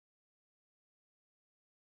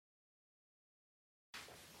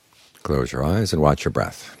Close your eyes and watch your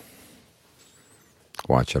breath.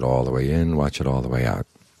 Watch it all the way in, watch it all the way out.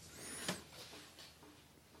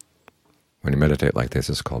 When you meditate like this,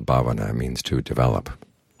 it's called bhavana. It means to develop.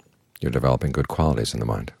 You're developing good qualities in the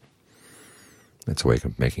mind. It's a way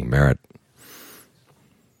of making merit.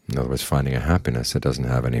 In other words, finding a happiness that doesn't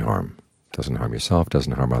have any harm. Doesn't harm yourself,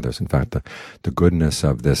 doesn't harm others. In fact, the goodness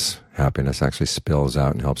of this happiness actually spills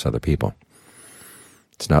out and helps other people.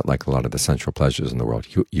 It's not like a lot of the sensual pleasures in the world.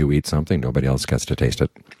 You eat something, nobody else gets to taste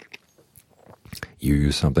it. You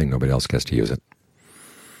use something, nobody else gets to use it.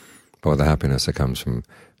 But with the happiness that comes from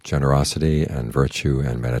generosity and virtue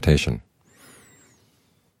and meditation,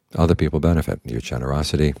 other people benefit. Your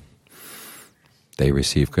generosity, they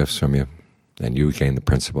receive gifts from you, and you gain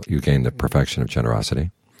the perfection of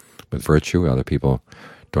generosity. With virtue, other people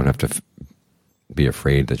don't have to be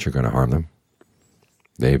afraid that you're going to harm them.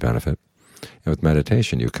 They benefit. And with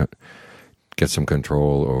meditation, you get some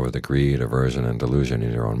control over the greed, aversion, and delusion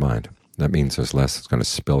in your own mind. That means there's less that's going to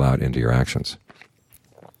spill out into your actions.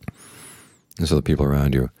 And so the people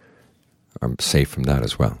around you are safe from that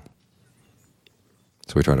as well.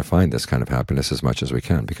 So we try to find this kind of happiness as much as we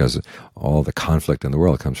can, because all the conflict in the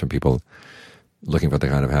world comes from people looking for the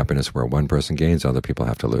kind of happiness where one person gains, other people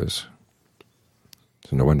have to lose.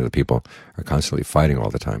 So no wonder the people are constantly fighting all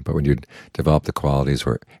the time. But when you develop the qualities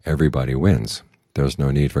where everybody wins, there's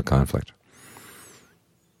no need for conflict.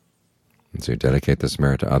 And so you dedicate this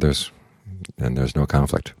merit to others, and there's no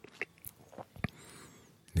conflict.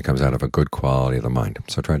 It comes out of a good quality of the mind.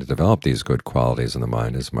 So try to develop these good qualities in the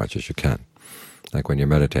mind as much as you can. Like when you're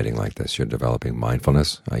meditating like this, you're developing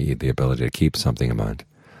mindfulness, i.e. the ability to keep something in mind,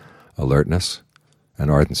 alertness, and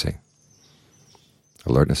ardency.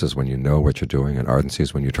 Alertness is when you know what you're doing, and ardency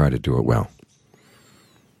is when you try to do it well.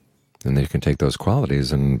 And then you can take those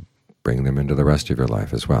qualities and bring them into the rest of your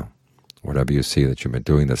life as well. Whatever you see that you've been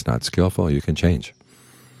doing that's not skillful, you can change.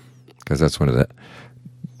 Because that's one of the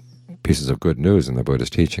pieces of good news in the Buddha's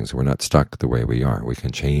teachings. We're not stuck the way we are. We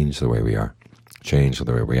can change the way we are, change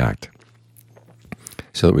the way we act,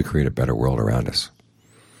 so that we create a better world around us.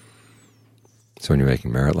 So when you're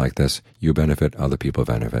making merit like this, you benefit, other people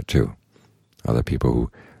benefit too. Other people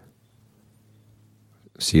who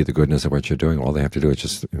see the goodness of what you're doing, all they have to do is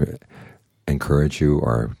just encourage you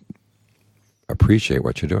or appreciate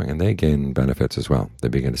what you're doing, and they gain benefits as well. They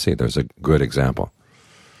begin to see there's a good example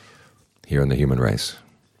here in the human race.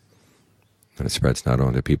 And it spreads not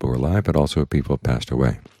only to people who are alive, but also to people who have passed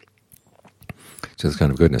away. So this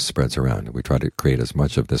kind of goodness spreads around. We try to create as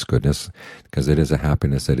much of this goodness because it is a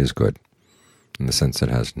happiness that is good, in the sense that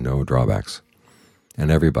it has no drawbacks,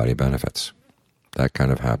 and everybody benefits. That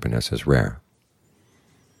kind of happiness is rare.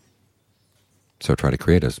 So try to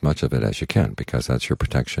create as much of it as you can, because that's your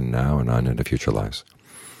protection now and on into future lives.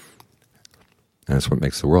 And it's what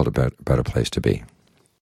makes the world a better place to be.